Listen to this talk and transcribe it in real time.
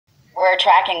We're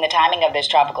tracking the timing of this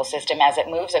tropical system as it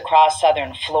moves across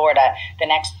southern Florida the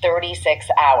next 36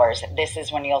 hours. This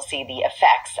is when you'll see the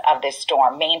effects of this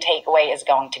storm. Main takeaway is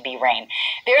going to be rain.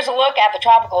 There's a look at the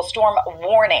tropical storm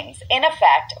warnings in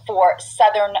effect for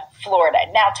southern Florida.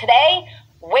 Now today,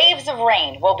 waves of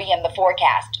rain will be in the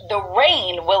forecast. The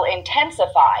rain will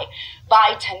intensify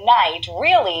by tonight,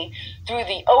 really through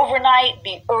the overnight,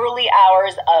 the early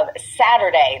hours of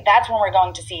Saturday. That's when we're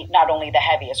going to see not only the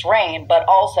heaviest rain, but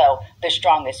also the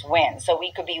strongest winds. So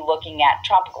we could be looking at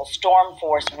tropical storm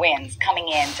force winds coming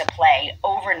into play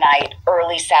overnight,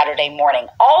 early Saturday morning.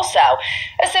 Also,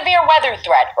 a severe weather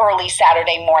threat early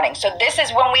Saturday morning. So this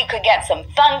is when we could get some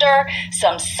thunder,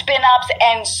 some spin-ups,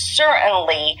 and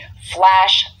certainly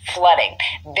flash flooding.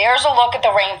 There's a look at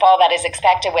the rainfall that is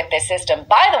expected with this system.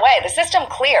 By the way, the system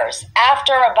clears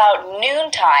after about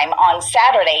noontime on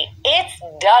Saturday. It's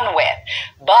done with.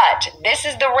 But this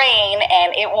is the rain,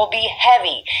 and it will be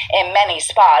heavy in many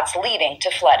spots, leading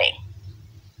to flooding.